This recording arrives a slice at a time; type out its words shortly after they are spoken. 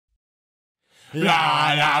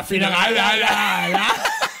La la, Fiederei, la la la.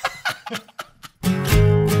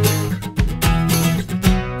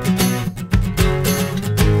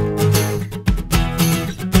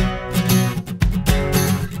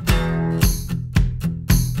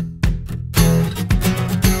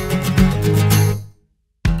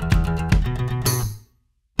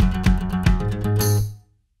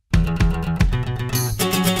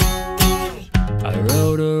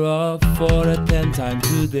 For the 10th time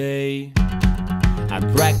today, I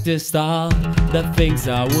practiced all the things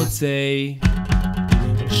I would say.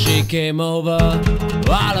 She came over,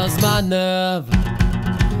 I lost my nerve.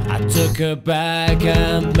 I took her back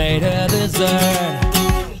and made her dessert.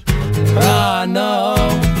 I know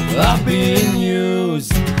I've been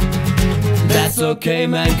used. That's okay,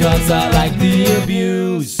 man, cause I like the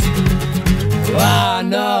abuse. I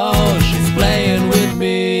know she's playing with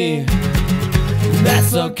me.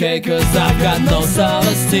 That's okay, cause I've got no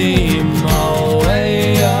self-esteem. Oh,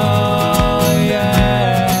 hey, oh,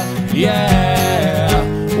 yeah, yeah.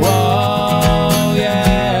 Whoa,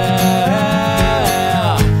 yeah.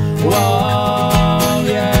 Whoa,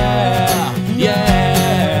 yeah,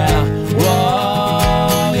 yeah.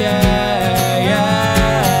 Whoa, yeah,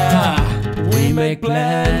 yeah. We make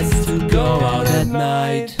plans to go out at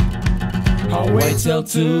night. I'll wait till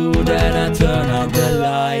 2, then I turn on the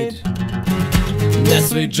light.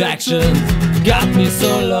 This rejection got me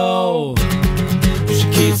so low. She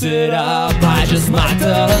keeps it up, I just might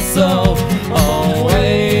tell her so. Oh,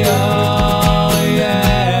 hey, oh,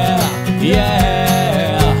 yeah,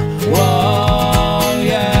 yeah. Whoa,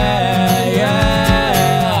 yeah,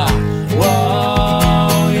 yeah.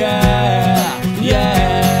 Whoa, yeah,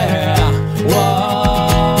 yeah.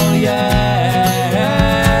 Whoa, yeah.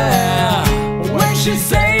 When she's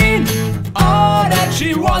saying all that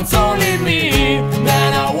she wants only me,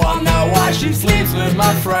 then I wonder why she sleeps with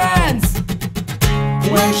my friends.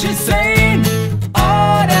 When she's saying,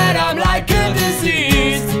 oh, that I'm like a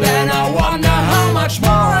disease, then I wonder how much more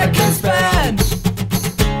I can spend.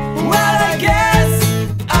 Well, I guess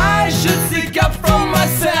I should stick up for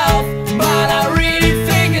myself, but I really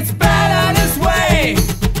think it's better this way.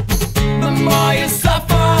 The more you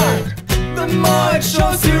suffer, the more it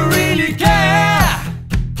shows you really care.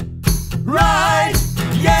 Right?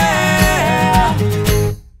 Yeah.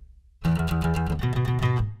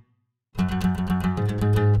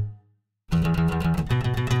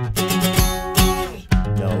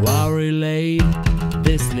 Now I relate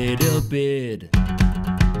this little bit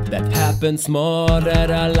that happens more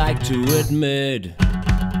than I like to admit.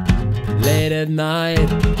 Late at night,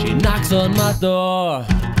 she knocks on my door.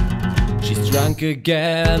 She's drunk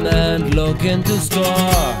again and looking to score.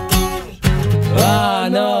 I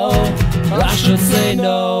know I should say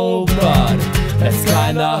no, but it's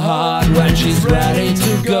kinda hard when she's ready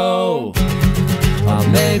to go. I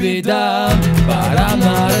may be dumb, but I'm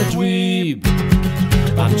not a dweeb.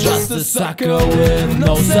 I'm just a sucker with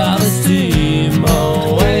no self-esteem.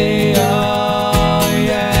 Oh, hey, oh,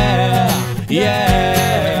 yeah,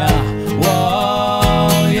 yeah.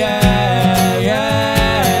 Whoa, yeah,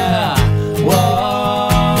 yeah.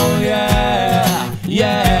 Whoa, yeah,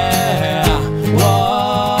 yeah.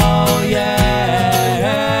 Whoa, yeah.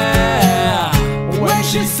 When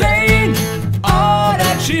she's saying all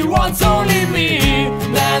that she wants only me,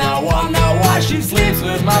 then I wonder why she sleeps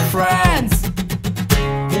with my friends.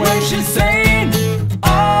 When she's saying,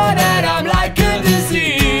 oh, that I'm like a disease,